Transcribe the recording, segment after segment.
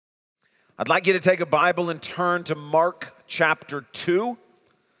I'd like you to take a Bible and turn to Mark chapter 2.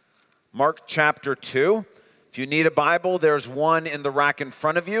 Mark chapter 2. If you need a Bible, there's one in the rack in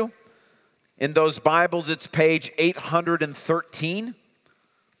front of you. In those Bibles, it's page 813.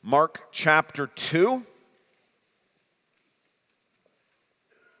 Mark chapter 2.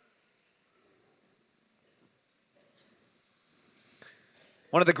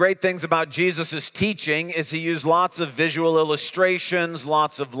 One of the great things about Jesus' teaching is he used lots of visual illustrations,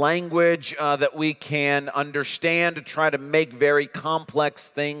 lots of language that we can understand to try to make very complex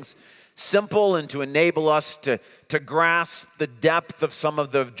things simple and to enable us to grasp the depth of some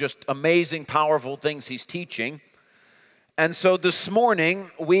of the just amazing, powerful things he's teaching. And so this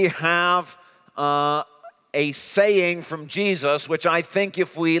morning we have a saying from Jesus, which I think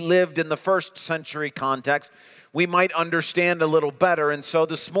if we lived in the first century context, we might understand a little better. And so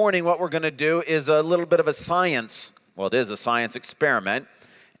this morning what we're going to do is a little bit of a science, well, it is a science experiment.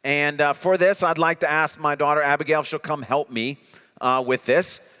 And for this, I'd like to ask my daughter Abigail if she'll come help me with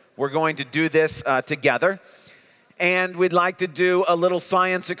this. We're going to do this together. And we'd like to do a little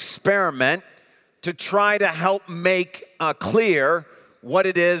science experiment to try to help make clear what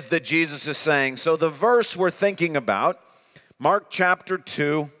it is that Jesus is saying. So the verse we're thinking about, Mark chapter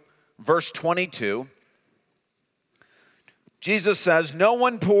 2, verse 22, Jesus says, "No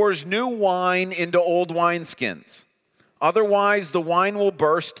one pours new wine into old wineskins. Otherwise, the wine will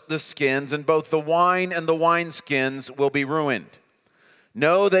burst the skins, and both the wine and the wineskins will be ruined.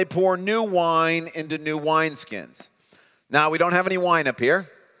 No, they pour new wine into new wineskins." Now, we don't have any wine up here,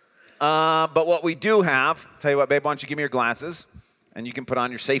 but what we do have, tell you what, babe, why don't you give me your glasses, and you can put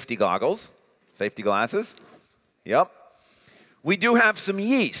on your safety goggles, safety glasses. Yep. We do have some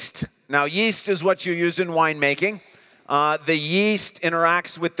yeast. Now, yeast is what you use in winemaking. The yeast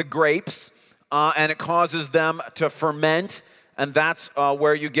interacts with the grapes, and it causes them to ferment, and that's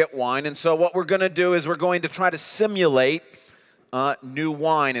where you get wine. And so what we're going to do is we're going to try to simulate new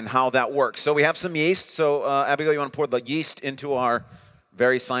wine and how that works. So we have some yeast. So Abigail, you want to pour the yeast into our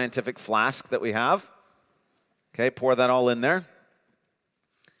very scientific flask that we have? Okay, pour that all in there.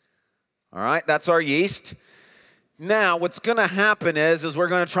 All right, that's our yeast. Now, what's going to happen is we're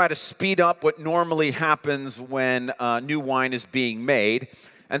going to try to speed up what normally happens when new wine is being made.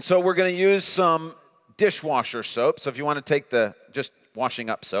 And so we're going to use some dishwasher soap. So if you want to take the just washing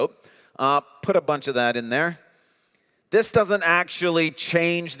up soap, put a bunch of that in there. This doesn't actually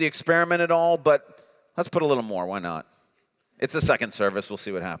change the experiment at all, but let's put a little more. Why not? It's the second service. We'll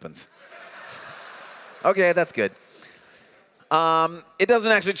see what happens. Okay, that's good. It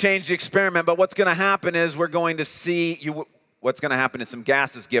doesn't actually change the experiment, but what's going to happen is we're going to see what's going to happen is some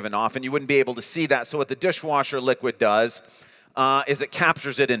gas is given off, and you wouldn't be able to see that. So what the dishwasher liquid does is it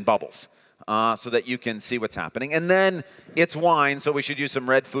captures it in bubbles so that you can see what's happening. And then it's wine, so we should use some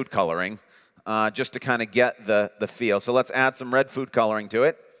red food coloring just to kind of get the feel. So let's add some red food coloring to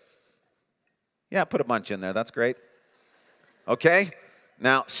it. Yeah, put a bunch in there. That's great. Okay,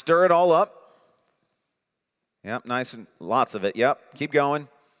 now stir it all up. Yep, nice and lots of it. Yep, keep going.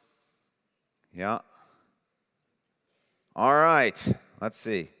 Yeah. All right, let's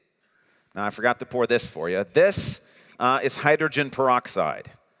see. Now, I forgot to pour this for you. This is hydrogen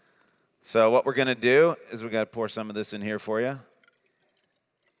peroxide. So what we're going to do is we've got to pour some of this in here for you.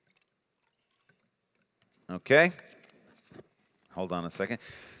 Okay. Hold on a second.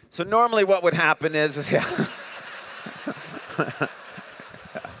 So normally what would happen is yeah.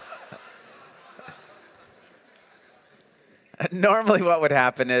 Normally what would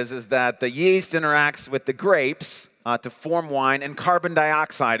happen is that the yeast interacts with the grapes to form wine, and carbon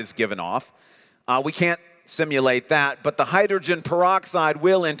dioxide is given off. We can't simulate that, but the hydrogen peroxide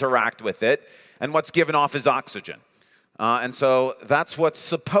will interact with it, and what's given off is oxygen. And so that's what's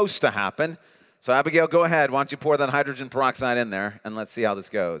supposed to happen. So Abigail, go ahead. Why don't you pour that hydrogen peroxide in there, and let's see how this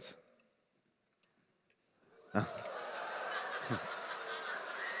goes.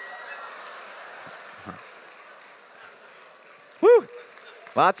 Woo!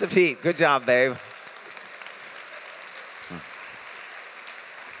 Lots of heat. Good job, babe.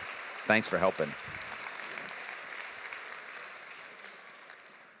 Thanks for helping.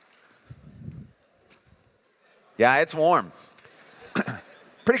 Yeah, it's warm.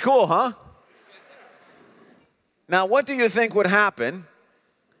 Pretty cool, huh? Now, what do you think would happen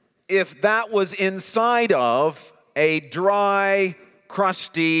if that was inside of a dry,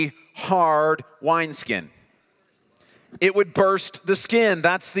 crusty, hard wineskin? It would burst the skin.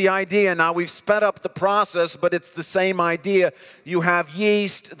 That's the idea. Now, we've sped up the process, but it's the same idea. You have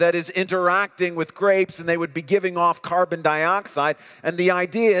yeast that is interacting with grapes, and they would be giving off carbon dioxide, and the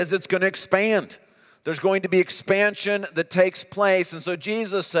idea is it's going to expand. There's going to be expansion that takes place, and so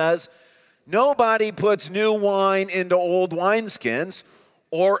Jesus says, Nobody puts new wine into old wineskins,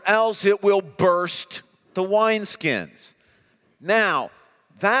 or else it will burst the wineskins. Now,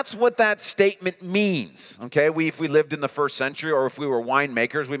 that's what that statement means, okay? If we lived in the first century or if we were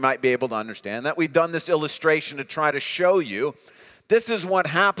winemakers, we might be able to understand that. We've done this illustration to try to show you this is what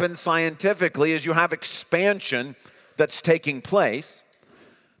happens scientifically is you have expansion that's taking place.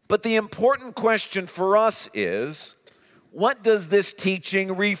 But the important question for us is, what does this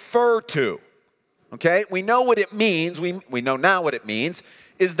teaching refer to? Okay, we know what it means. We know now what it means,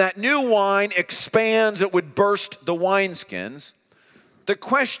 is that new wine expands, it would burst the wineskins. The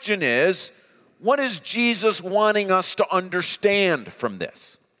question is, what is Jesus wanting us to understand from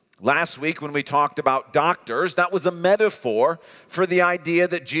this? Last week when we talked about doctors, that was a metaphor for the idea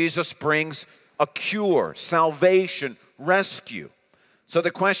that Jesus brings a cure, salvation, rescue. So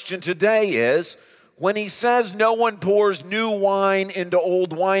the question today is, when he says no one pours new wine into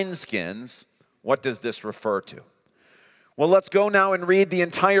old wineskins, what does this refer to? Well, let's go now and read the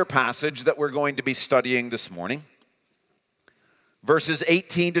entire passage that we're going to be studying this morning. Verses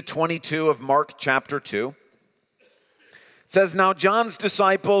 18 to 22 of Mark chapter 2. It says, "Now John's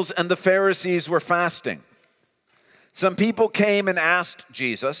disciples and the Pharisees were fasting. Some people came and asked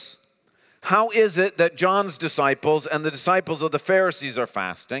Jesus, 'How is it that John's disciples and the disciples of the Pharisees are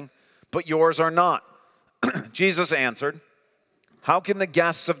fasting, but yours are not?' Jesus answered, 'How can the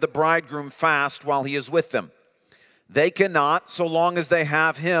guests of the bridegroom fast while he is with them? They cannot, so long as they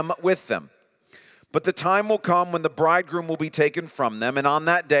have him with them. But the time will come when the bridegroom will be taken from them, and on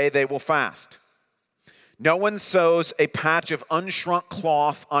that day they will fast. No one sews a patch of unshrunk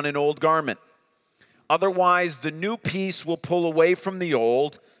cloth on an old garment. Otherwise, the new piece will pull away from the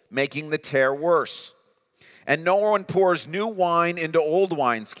old, making the tear worse. And no one pours new wine into old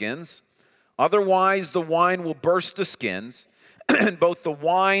wineskins. Otherwise, the wine will burst the skins, and both the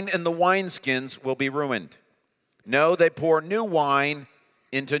wine and the wineskins will be ruined. No, they pour new wine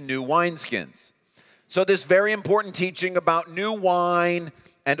into new wineskins.'" So this very important teaching about new wine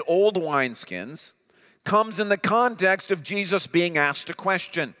and old wineskins comes in the context of Jesus being asked a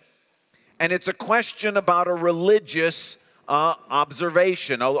question. And it's a question about a religious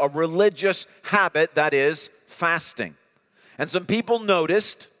observation, a religious habit, that is fasting. And some people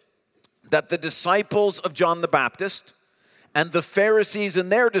noticed that the disciples of John the Baptist and the Pharisees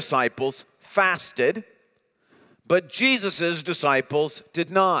and their disciples fasted, but Jesus' disciples did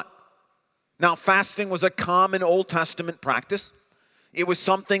not. Now, fasting was a common Old Testament practice. It was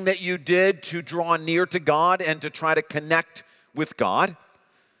something that you did to draw near to God and to try to connect with God.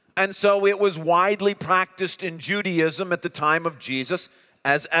 And so it was widely practiced in Judaism at the time of Jesus,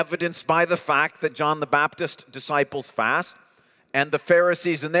 as evidenced by the fact that John the Baptist disciples fast and the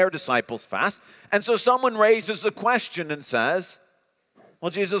Pharisees and their disciples fast. And so someone raises a question and says, "Well,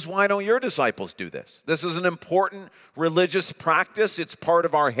 Jesus, why don't your disciples do this? This is an important religious practice. It's part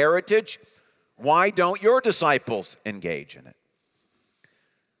of our heritage. Why don't your disciples engage in it?"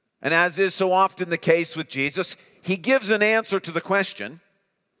 And as is so often the case with Jesus, he gives an answer to the question,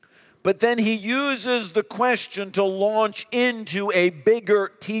 but then he uses the question to launch into a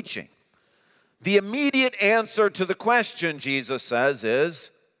bigger teaching. The immediate answer to the question, Jesus says, is,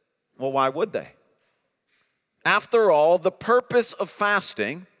 well, why would they? After all, the purpose of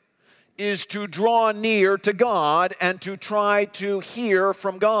fasting is to draw near to God and to try to hear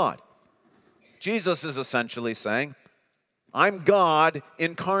from God. Jesus is essentially saying, I'm God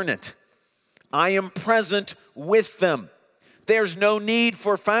incarnate. I am present with them. There's no need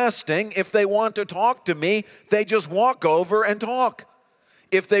for fasting. If they want to talk to me, they just walk over and talk.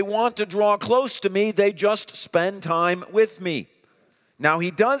 If they want to draw close to me, they just spend time with me. Now, he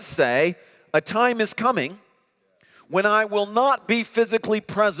does say, a time is coming when I will not be physically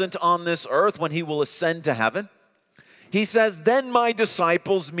present on this earth, when he will ascend to heaven. He says, then my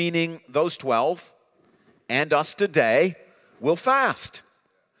disciples, meaning those 12, and us today, will fast.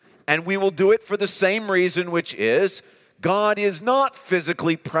 And we will do it for the same reason, which is God is not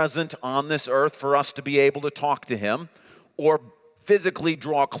physically present on this earth for us to be able to talk to him or physically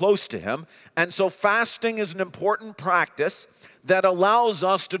draw close to him. And so fasting is an important practice that allows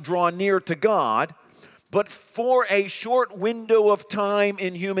us to draw near to God. But for a short window of time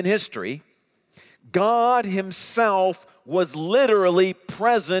in human history, God himself was literally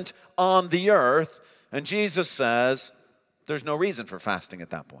present on the earth. And Jesus says, there's no reason for fasting at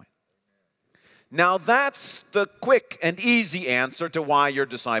that point. Now that's the quick and easy answer to why your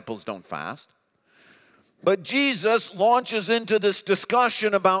disciples don't fast. But Jesus launches into this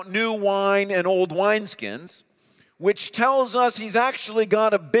discussion about new wine and old wineskins, which tells us he's actually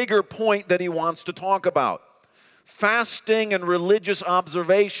got a bigger point that he wants to talk about. Fasting and religious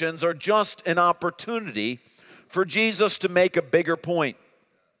observations are just an opportunity for Jesus to make a bigger point.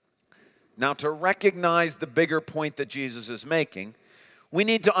 Now, to recognize the bigger point that Jesus is making, we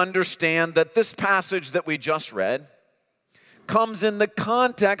need to understand that this passage that we just read comes in the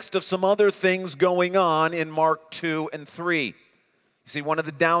context of some other things going on in Mark 2 and 3. You see, one of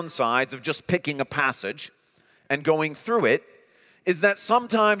the downsides of just picking a passage and going through it is that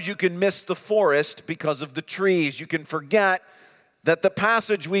sometimes you can miss the forest because of the trees. You can forget that the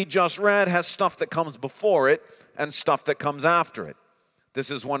passage we just read has stuff that comes before it and stuff that comes after it. This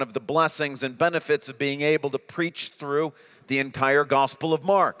is one of the blessings and benefits of being able to preach through the entire Gospel of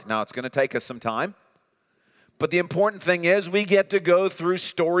Mark. Now, it's going to take us some time, but the important thing is we get to go through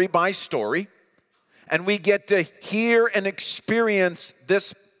story by story, and we get to hear and experience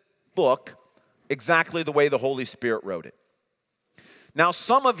this book exactly the way the Holy Spirit wrote it. Now,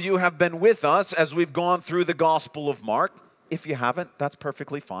 some of you have been with us as we've gone through the Gospel of Mark. If you haven't, that's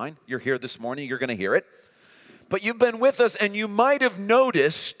perfectly fine. You're here this morning, you're going to hear it. But you've been with us, and you might have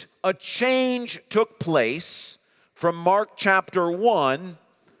noticed a change took place from Mark chapter 1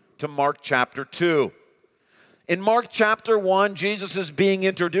 to Mark chapter 2. In Mark chapter 1, Jesus is being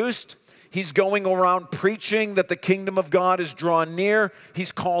introduced. He's going around preaching that the kingdom of God is drawn near.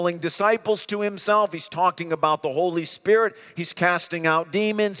 He's calling disciples to himself. He's talking about the Holy Spirit. He's casting out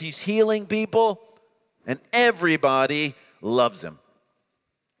demons. He's healing people. And everybody loves him.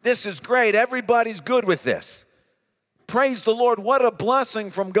 This is great. Everybody's good with this. Praise the Lord. What a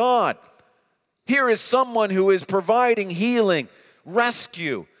blessing from God. Here is someone who is providing healing,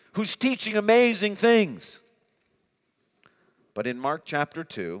 rescue, who's teaching amazing things. But in Mark chapter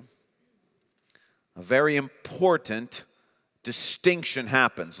 2, a very important distinction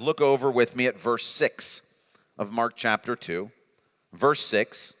happens. Look over with me at verse 6 of Mark chapter 2. Verse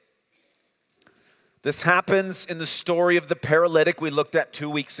 6. This happens in the story of the paralytic we looked at 2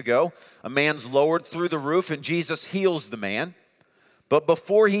 weeks ago. A man's lowered through the roof and Jesus heals the man. But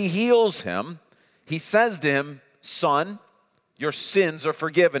before he heals him, he says to him, "Son, your sins are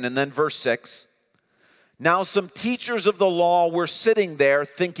forgiven." And then verse 6. Now some teachers of the law were sitting there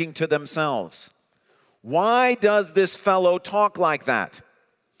thinking to themselves, "Why does this fellow talk like that?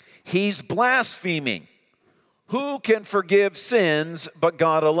 He's blaspheming. Who can forgive sins but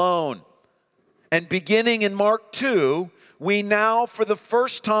God alone?" And beginning in Mark 2, we now, for the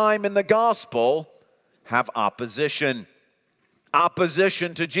first time in the gospel, have opposition.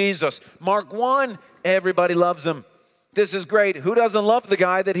 Opposition to Jesus. Mark 1, everybody loves him. This is great. Who doesn't love the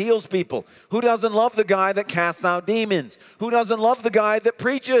guy that heals people? Who doesn't love the guy that casts out demons? Who doesn't love the guy that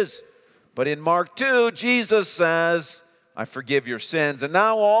preaches? But in Mark 2, Jesus says, "I forgive your sins." And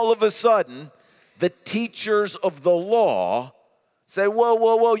now all of a sudden, the teachers of the law say,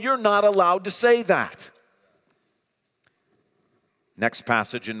 whoa, you're not allowed to say that. Next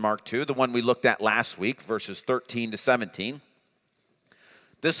passage in Mark 2, the one we looked at last week, verses 13 to 17.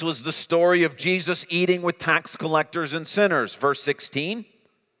 This was the story of Jesus eating with tax collectors and sinners. Verse 16.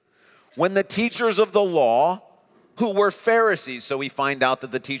 When the teachers of the law, who were Pharisees, so we find out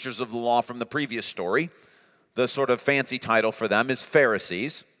that the teachers of the law from the previous story, the sort of fancy title for them is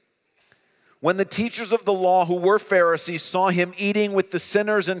Pharisees. When the teachers of the law who were Pharisees saw him eating with the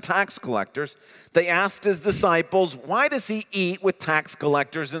sinners and tax collectors, they asked his disciples, "Why does he eat with tax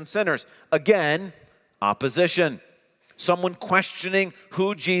collectors and sinners?" Again, opposition. Someone questioning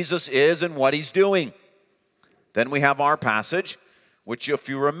who Jesus is and what he's doing. Then we have our passage, which if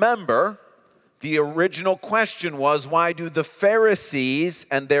you remember, the original question was, why do the Pharisees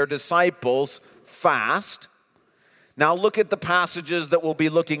and their disciples fast? Now look at the passages that we'll be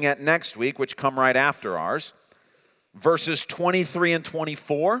looking at next week, which come right after ours. Verses 23 and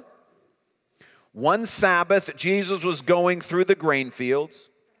 24. One Sabbath, Jesus was going through the grain fields,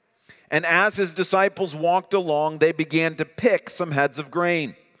 and as his disciples walked along, they began to pick some heads of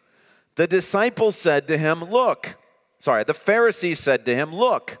grain. The Pharisees said to him,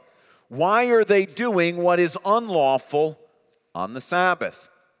 "Look, why are they doing what is unlawful on the Sabbath?"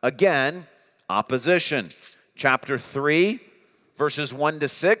 Again, opposition. Chapter 3, verses 1 to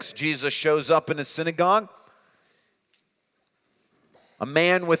 6, Jesus shows up in a synagogue. A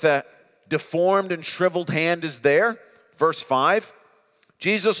man with a deformed and shriveled hand is there. Verse 5,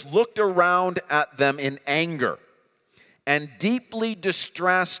 Jesus looked around at them in anger and deeply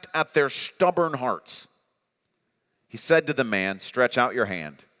distressed at their stubborn hearts. He said to the man, "Stretch out your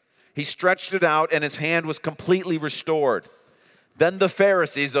hand." He stretched it out, and his hand was completely restored. Then the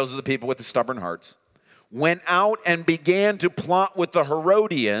Pharisees, those are the people with the stubborn hearts, went out and began to plot with the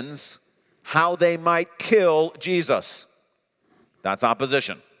Herodians how they might kill Jesus. That's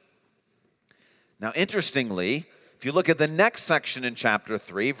opposition. Now, interestingly, if you look at the next section in chapter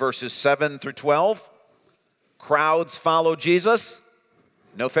 3, verses 7 through 12, crowds follow Jesus,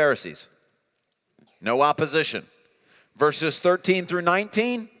 no Pharisees, no opposition. Verses 13 through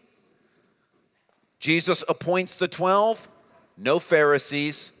 19, Jesus appoints the 12, no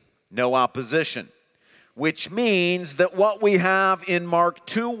Pharisees, no opposition. Which means that what we have in Mark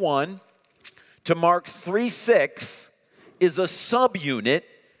 2:1 to Mark 3:6 is a subunit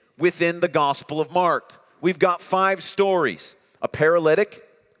within the Gospel of Mark. We've got 5 stories: a paralytic,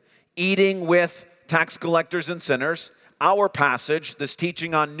 eating with tax collectors and sinners, our passage, this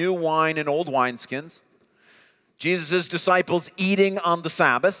teaching on new wine and old wineskins, Jesus' disciples eating on the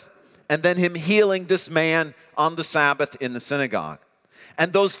Sabbath, and then him healing this man on the Sabbath in the synagogue.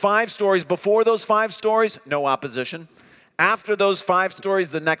 And those 5 stories, before those 5 stories, no opposition. After those 5 stories,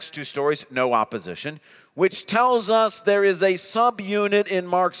 the next 2 stories, no opposition, which tells us there is a subunit in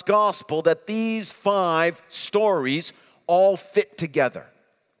Mark's gospel that these 5 stories all fit together.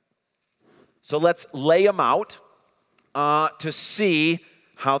 So let's lay them out to see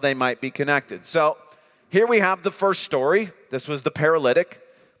how they might be connected. So here we have the first story. This was the paralytic.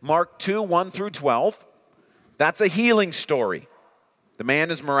 Mark 2:1 through 12. That's a healing story. The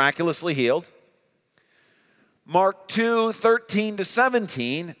man is miraculously healed. Mark 2:13 to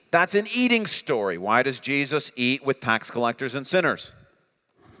 17, that's an eating story. Why does Jesus eat with tax collectors and sinners?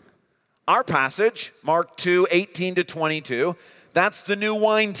 Our passage, Mark 2:18 to 22, that's the new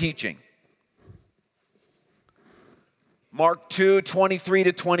wine teaching. Mark 2:23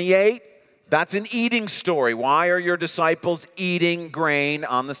 to 28, that's an eating story. Why are your disciples eating grain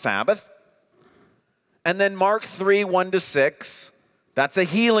on the Sabbath? And then Mark 3:1 to 6, that's a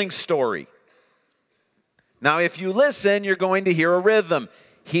healing story. Now, if you listen, you're going to hear a rhythm.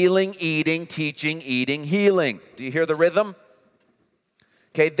 Healing, eating, teaching, eating, healing. Do you hear the rhythm?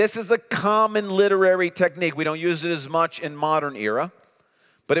 Okay, this is a common literary technique. We don't use it as much in modern era,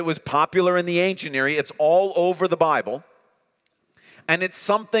 but it was popular in the ancient era. It's all over the Bible. And it's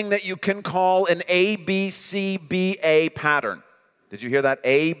something that you can call an ABCBA pattern. Did you hear that?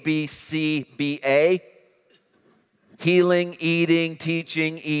 ABCBA? Healing, eating,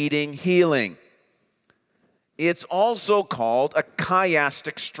 teaching, eating, healing. It's also called a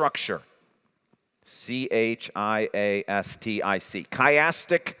chiastic structure. Chiastic.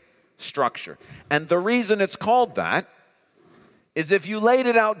 Chiastic structure. And the reason it's called that is if you laid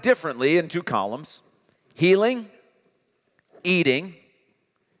it out differently in 2 columns, healing, eating,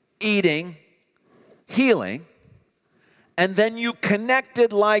 eating, healing, and then you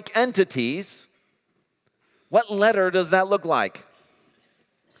connected like entities, what letter does that look like?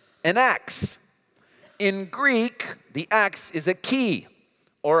 An X. In Greek, the X is a chi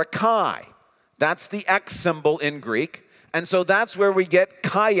or a chi. That's the X symbol in Greek. And so that's where we get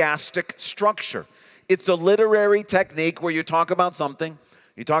chiastic structure. It's a literary technique where you talk about something,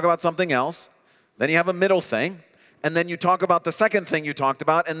 you talk about something else, then you have a middle thing, and then you talk about the second thing you talked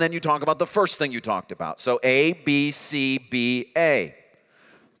about, and then you talk about the first thing you talked about. So A, B, C, B, A.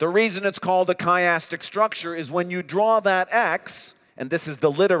 The reason it's called a chiastic structure is when you draw that X, and this is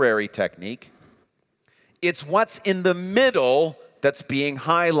the literary technique, it's what's in the middle that's being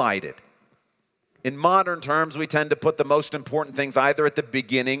highlighted. In modern terms, we tend to put the most important things either at the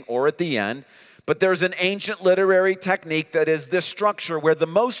beginning or at the end. But there's an ancient literary technique that is this structure where the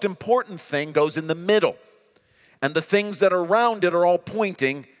most important thing goes in the middle. And the things that are around it are all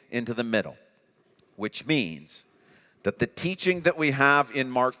pointing into the middle. Which means that the teaching that we have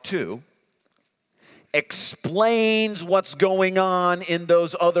in Mark 2 explains what's going on in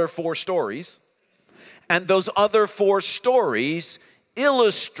those other 4 stories. And those other 4 stories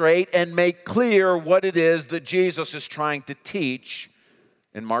illustrate and make clear what it is that Jesus is trying to teach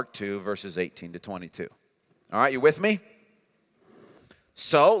in Mark 2, verses 18 to 22. All right, you with me?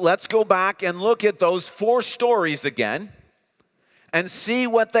 So let's go back and look at those 4 stories again and see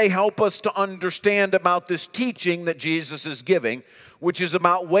what they help us to understand about this teaching that Jesus is giving, which is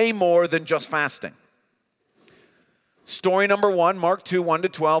about way more than just fasting. Story number 1, Mark 2, 1 to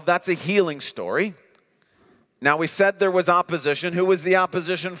 12, that's a healing story. Now, we said there was opposition. Who was the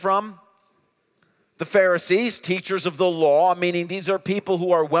opposition from? The Pharisees, teachers of the law, meaning these are people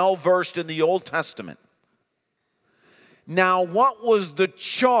who are well-versed in the Old Testament. Now, what was the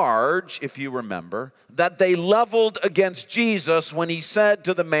charge, if you remember, that they leveled against Jesus when he said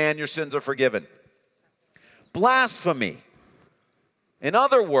to the man, your sins are forgiven? Blasphemy. In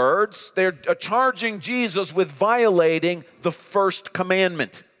other words, they're charging Jesus with violating the first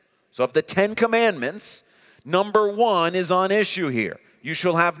commandment. So of the 10 commandments, number 1 is on issue here. You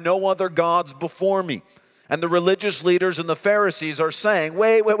shall have no other gods before me. And the religious leaders and the Pharisees are saying,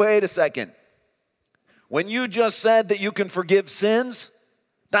 wait a second. When you just said that you can forgive sins,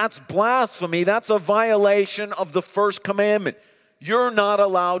 that's blasphemy. That's a violation of the first commandment. You're not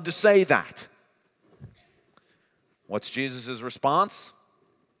allowed to say that. What's Jesus' response?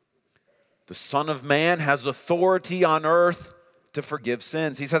 The Son of Man has authority on earth to forgive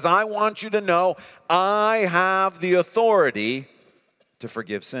sins. He says, I want you to know I have the authority to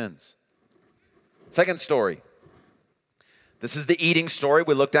forgive sins. Second story. This is the eating story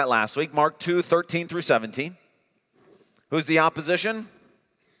we looked at last week, Mark 2, 13 through 17. Who's the opposition?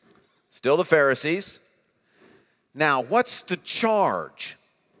 Still the Pharisees. Now, what's the charge?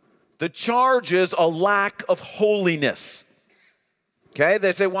 The charge is a lack of holiness. Okay,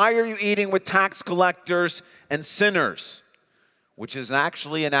 they say, why are you eating with tax collectors and sinners? Which is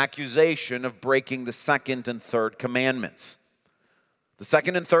actually an accusation of breaking the second and third commandments. The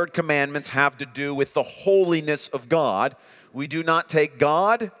second and third commandments have to do with the holiness of God. We do not take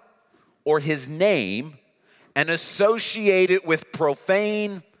God or his name and associate it with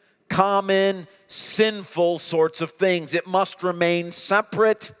profane, common, sinful sorts of things. It must remain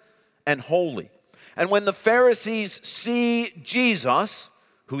separate and holy. And when the Pharisees see Jesus,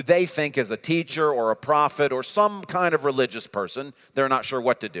 who they think is a teacher or a prophet or some kind of religious person, they're not sure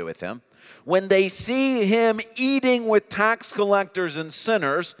what to do with him. When they see him eating with tax collectors and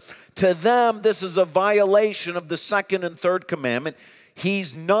sinners, to them this is a violation of the second and third commandment.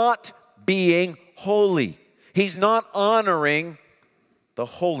 He's not being holy. He's not honoring the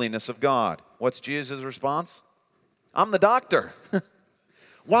holiness of God. What's Jesus' response? I'm the doctor.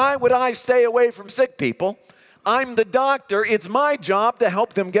 Why would I stay away from sick people? I'm the doctor. It's my job to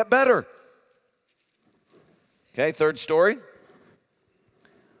help them get better. Okay, third story.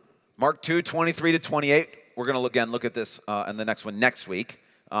 Mark 2, 23 to 28. We're going to again look at this and the next one next week.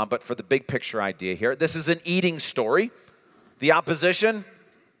 But for the big picture idea here, this is an eating story. The opposition,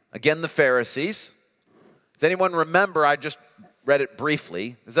 again, the Pharisees. Does anyone remember? I just read it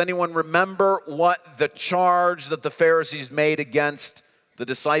briefly. Does anyone remember what the charge that the Pharisees made against the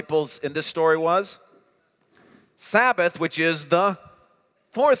disciples in this story was? Sabbath, which is the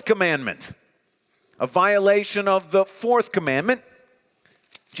fourth commandment. A violation of the fourth commandment.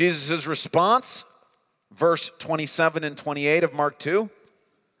 Jesus' response, verse 27 and 28 of Mark 2.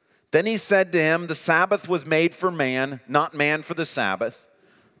 Then he said to him, the Sabbath was made for man, not man for the Sabbath.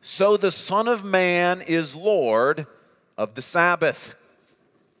 So the Son of Man is Lord of the Sabbath.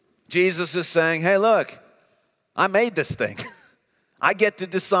 Jesus is saying, hey, look, I made this thing. I get to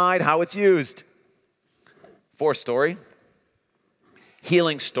decide how it's used. Fourth story,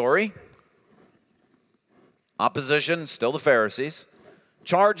 healing story. Opposition, still the Pharisees.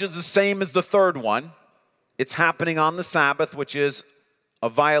 Charge is the same as the third one. It's happening on the Sabbath, which is a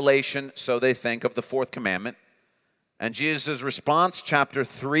violation, so they think, of the fourth commandment. And Jesus' response, chapter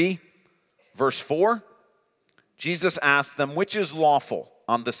 3, verse 4. Jesus asked them, which is lawful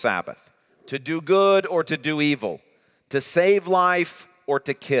on the Sabbath? To do good or to do evil? To save life or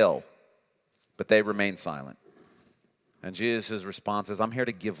to kill? But they remain silent. And Jesus' response is, I'm here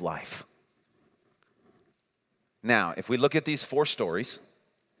to give life. Now, if we look at these four stories,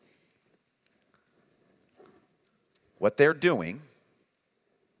 what they're doing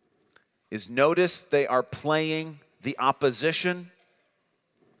is notice they are playing the opposition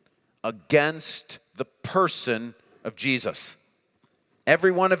against the person of Jesus.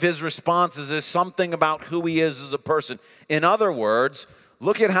 Every one of his responses is something about who he is as a person. In other words,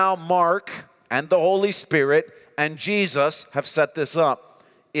 look at how Mark and the Holy Spirit and Jesus have set this up.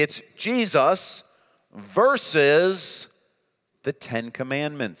 It's Jesus versus the Ten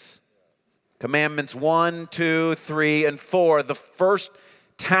Commandments. Commandments 1, 2, 3, and 4. The first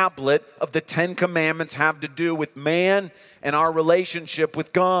tablet of the Ten Commandments have to do with man and our relationship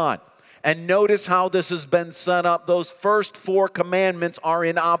with God. And notice how this has been set up. Those first four commandments are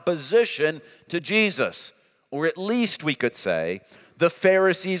in opposition to Jesus. Or at least we could say the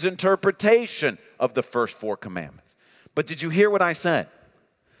Pharisees' interpretation of the first four commandments. But did you hear what I said?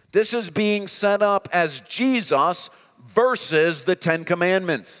 This is being set up as Jesus versus the Ten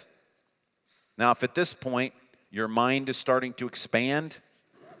Commandments. Now, if at this point your mind is starting to expand,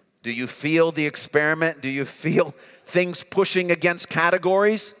 do you feel the experiment? Do you feel things pushing against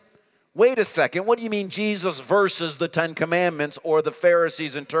categories? Wait a second, what do you mean Jesus versus the Ten Commandments or the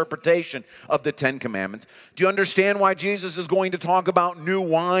Pharisees' interpretation of the Ten Commandments? Do you understand why Jesus is going to talk about new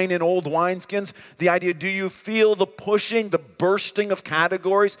wine in old wineskins? The idea, do you feel the pushing, the bursting of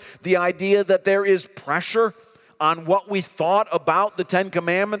categories? The idea that there is pressure on what we thought about the Ten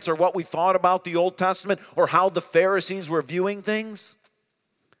Commandments or what we thought about the Old Testament or how the Pharisees were viewing things?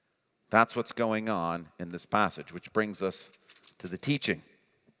 That's what's going on in this passage, which brings us to the teaching.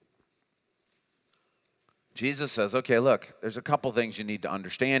 Jesus says, okay, look, there's a couple things you need to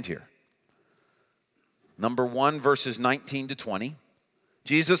understand here. Number 1, verses 19 to 20.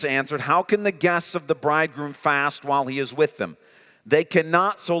 Jesus answered, how can the guests of the bridegroom fast while he is with them? They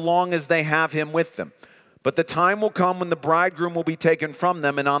cannot so long as they have him with them. But the time will come when the bridegroom will be taken from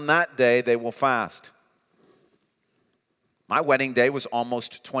them, and on that day they will fast. My wedding day was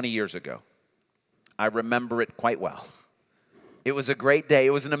almost 20 years ago. I remember it quite well. It was a great day.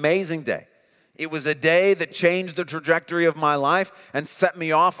 It was an amazing day. It was a day that changed the trajectory of my life and set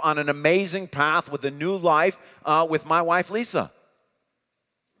me off on an amazing path with a new life with my wife, Lisa.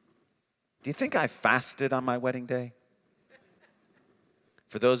 Do you think I fasted on my wedding day?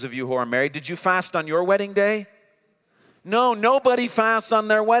 For those of you who are married, did you fast on your wedding day? No, nobody fasts on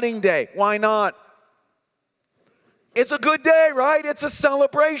their wedding day. Why not? It's a good day, right? It's a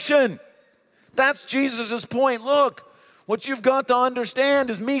celebration. That's Jesus' point. Look, what you've got to understand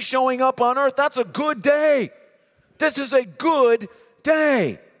is me showing up on earth. That's a good day. This is a good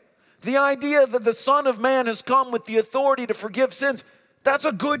day. The idea that the Son of Man has come with the authority to forgive sins, that's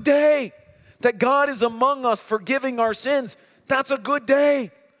a good day. That God is among us forgiving our sins, that's a good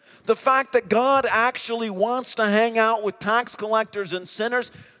day. The fact that God actually wants to hang out with tax collectors and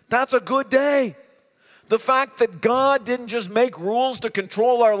sinners, that's a good day. The fact that God didn't just make rules to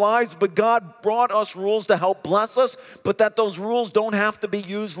control our lives, but God brought us rules to help bless us, but that those rules don't have to be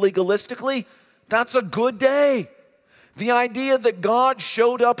used legalistically, that's a good day. The idea that God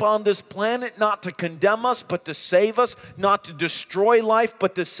showed up on this planet not to condemn us, but to save us, not to destroy life,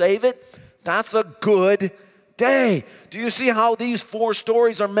 but to save it, that's a good day. Do you see how these 4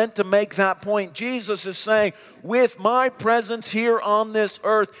 stories are meant to make that point? Jesus is saying, with my presence here on this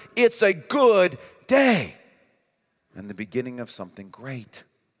earth, it's a good day and the beginning of something great.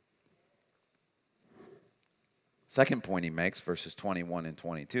 Second point he makes, verses 21 and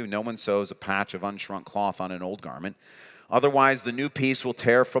 22, no one sews a patch of unshrunk cloth on an old garment. Otherwise, the new piece will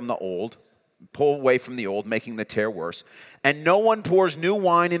tear from the old, pull away from the old, making the tear worse. And no one pours new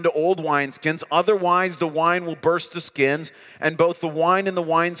wine into old wineskins, otherwise the wine will burst the skins, and both the wine and the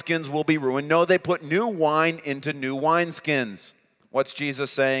wineskins will be ruined. No, they put new wine into new wineskins. What's Jesus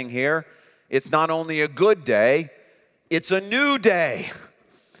saying here? It's not only a good day, it's a new day.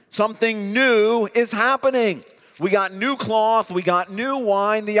 Something new is happening. We got new cloth, we got new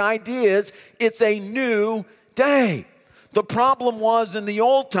wine. The idea is it's a new day. The problem was in the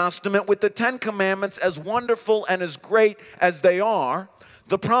Old Testament with the 10 Commandments, as wonderful and as great as they are,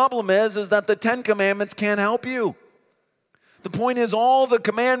 the problem is that the 10 Commandments can't help you. The point is all the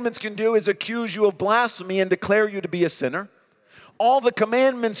commandments can do is accuse you of blasphemy and declare you to be a sinner. All the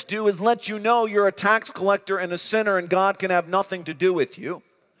commandments do is let you know you're a tax collector and a sinner and God can have nothing to do with you.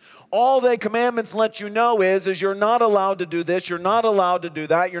 All the commandments let you know is you're not allowed to do this, you're not allowed to do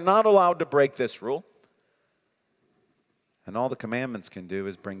that, you're not allowed to break this rule. And all the commandments can do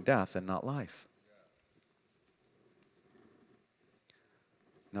is bring death and not life.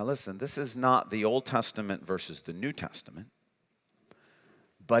 Now listen, this is not the Old Testament versus the New Testament.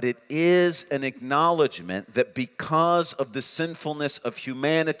 But it is an acknowledgement that because of the sinfulness of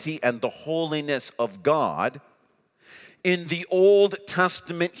humanity and the holiness of God, in the Old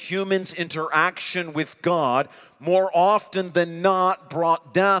Testament, humans' interaction with God more often than not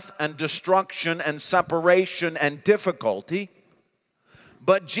brought death and destruction and separation and difficulty.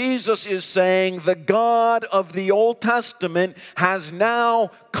 But Jesus is saying the God of the Old Testament has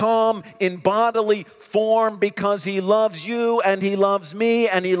now come in bodily form because he loves you and he loves me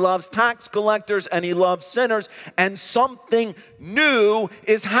and he loves tax collectors and he loves sinners, and something new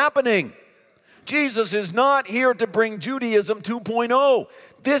is happening. Jesus is not here to bring Judaism 2.0.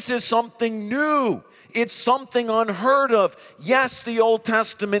 This is something new. It's something unheard of. Yes, the Old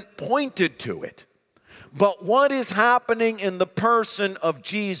Testament pointed to it. But what is happening in the person of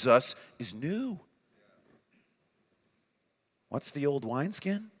Jesus is new. What's the old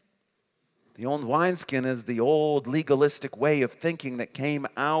wineskin? The old wineskin is the old legalistic way of thinking that came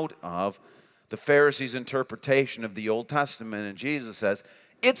out of the Pharisees' interpretation of the Old Testament. And Jesus says,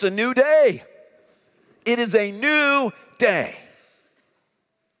 it's a new day. It is a new day.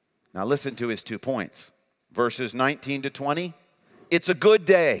 Now listen to his 2 points. Verses 19 to 20, it's a good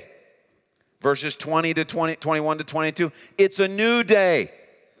day. Verses 21 to 22, it's a new day.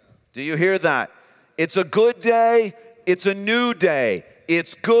 Do you hear that? It's a good day, it's a new day.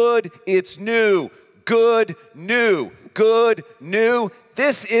 It's good, it's new. Good, new. Good, new.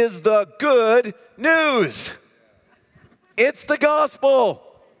 This is the good news. It's the gospel.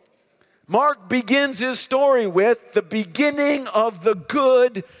 Mark begins his story with the beginning of the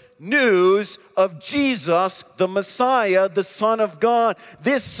good news of Jesus, the Messiah, the Son of God.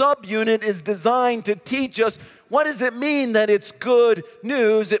 This subunit is designed to teach us, what does it mean that it's good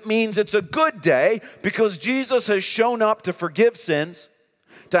news? It means it's a good day because Jesus has shown up to forgive sins,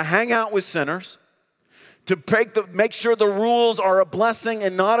 to hang out with sinners, to make sure the rules are a blessing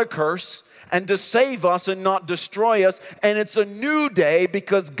and not a curse, and to save us and not destroy us. And it's a new day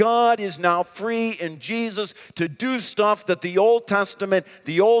because God is now free in Jesus to do stuff that the Old Testament,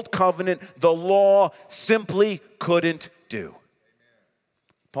 the Old Covenant, the law simply couldn't do.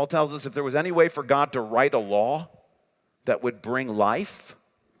 Paul tells us if there was any way for God to write a law that would bring life,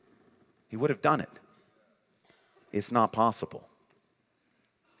 he would have done it. It's not possible.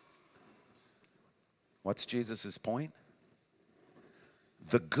 What's Jesus' point?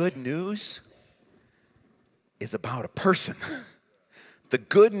 The good news is about a person. The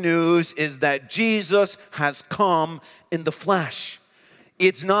good news is that Jesus has come in the flesh.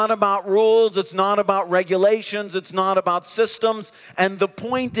 It's not about rules, it's not about regulations, it's not about systems. And the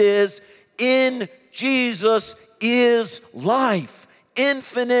point is, in Jesus is life.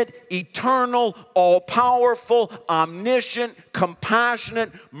 Infinite, eternal, all-powerful, omniscient,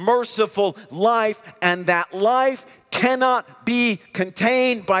 compassionate, merciful life. And that life cannot be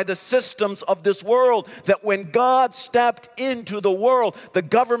contained by the systems of this world. That when God stepped into the world, the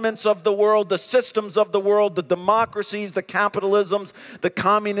governments of the world, the systems of the world, the democracies, the capitalisms, the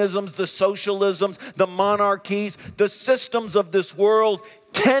communisms, the socialisms, the monarchies, the systems of this world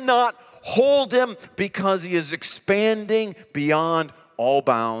cannot hold him because he is expanding beyond all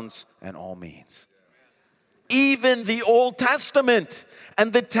bounds and all means. Even the Old Testament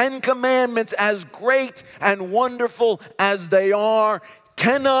and the Ten Commandments, as great and wonderful as they are,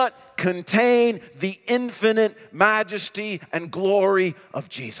 cannot contain the infinite majesty and glory of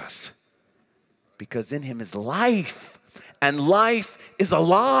Jesus. Because in him is life, and life is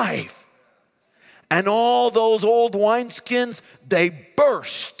alive. And all those old wineskins, they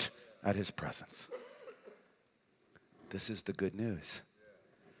burst at his presence. This is the good news.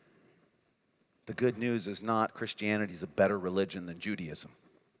 The good news is not Christianity is a better religion than Judaism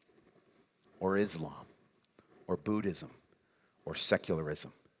or Islam or Buddhism or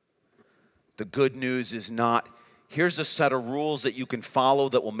secularism. The good news is not, here's a set of rules that you can follow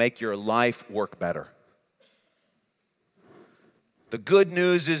that will make your life work better. The good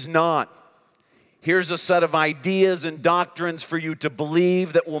news is not, here's a set of ideas and doctrines for you to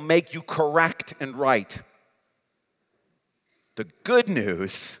believe that will make you correct and right. The good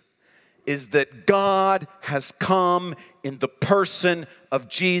news is that God has come in the person of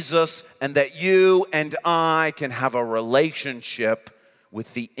Jesus and that you and I can have a relationship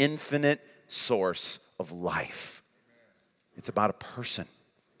with the infinite source of life. It's about a person.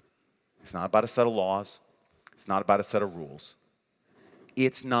 It's not about a set of laws. It's not about a set of rules.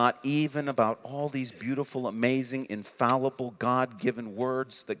 It's not even about all these beautiful, amazing, infallible, God-given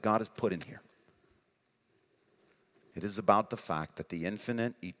words that God has put in here. It is about the fact that the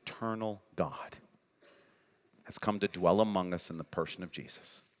infinite, eternal God has come to dwell among us in the person of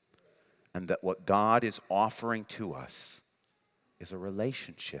Jesus. And that what God is offering to us is a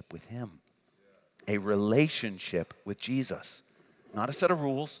relationship with him. A relationship with Jesus. Not a set of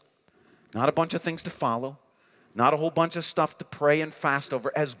rules, not a bunch of things to follow, not a whole bunch of stuff to pray and fast over,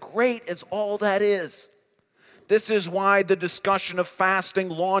 as great as all that is. This is why the discussion of fasting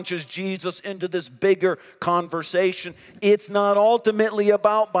launches Jesus into this bigger conversation. It's not ultimately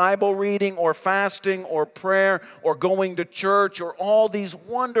about Bible reading or fasting or prayer or going to church or all these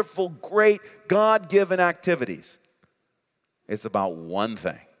wonderful, great, God-given activities. It's about one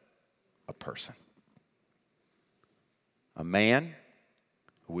thing, a person. A man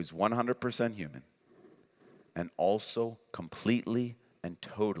who is 100% human and also completely and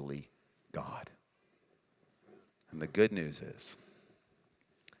totally God. And the good news is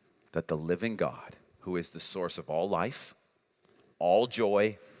that the living God, who is the source of all life, all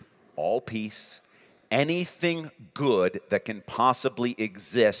joy, all peace, anything good that can possibly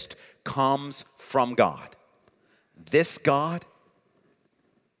exist comes from God. This God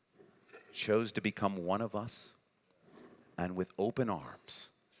chose to become one of us and with open arms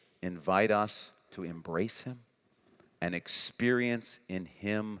invite us to embrace him and experience in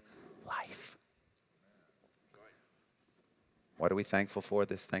him life. What are we thankful for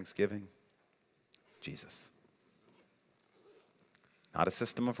this Thanksgiving? Jesus. Not a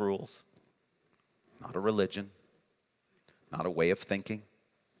system of rules, not a religion, not a way of thinking,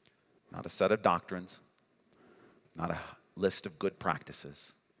 not a set of doctrines, not a list of good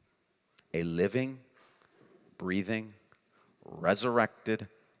practices. A living, breathing, resurrected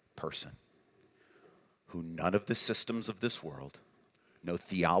person who none of the systems of this world, no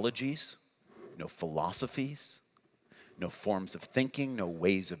theologies, no philosophies, no forms of thinking, no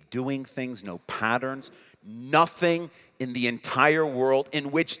ways of doing things, no patterns, nothing in the entire world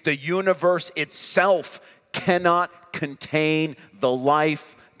in which the universe itself cannot contain the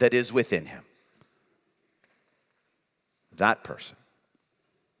life that is within him. That person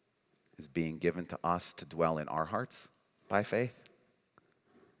is being given to us to dwell in our hearts by faith,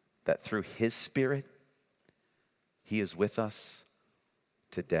 that through his Spirit, he is with us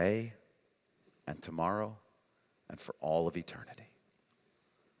today and tomorrow and for all of eternity.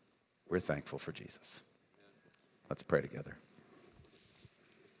 We're thankful for Jesus. Let's pray together.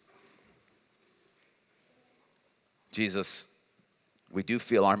 Jesus, we do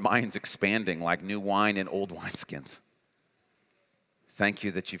feel our minds expanding like new wine in old wineskins. Thank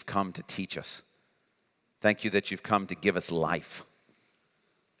you that you've come to teach us. Thank you that you've come to give us life.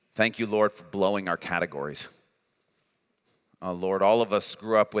 Thank you, Lord, for blowing our categories. Lord, all of us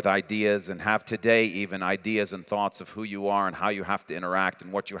grew up with ideas and have today even ideas and thoughts of who you are and how you have to interact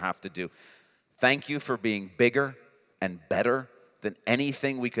and what you have to do. Thank you for being bigger and better than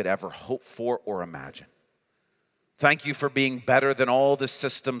anything we could ever hope for or imagine. Thank you for being better than all the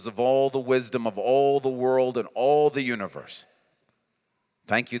systems of all the wisdom of all the world and all the universe.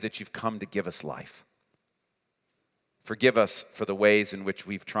 Thank you that you've come to give us life. Forgive us for the ways in which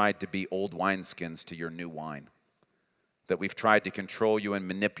we've tried to be old wineskins to your new wine, that we've tried to control you and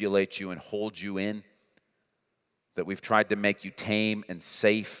manipulate you and hold you in, that we've tried to make you tame and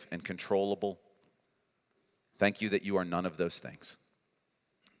safe and controllable. Thank you that you are none of those things.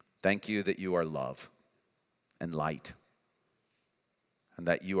 Thank you that you are love and light, and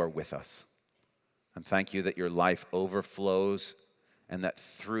that you are with us. And thank you that your life overflows and that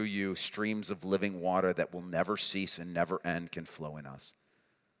through you streams of living water that will never cease and never end can flow in us.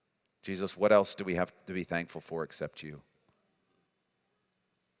 Jesus, what else do we have to be thankful for except you?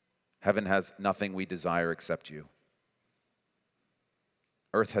 Heaven has nothing we desire except you.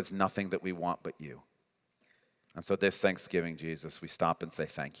 Earth has nothing that we want but you. And so this Thanksgiving, Jesus, we stop and say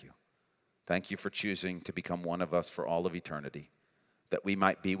thank you. Thank you for choosing to become one of us for all of eternity, that we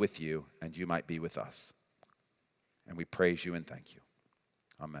might be with you and you might be with us. And we praise you and thank you.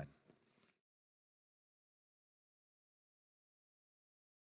 Amen.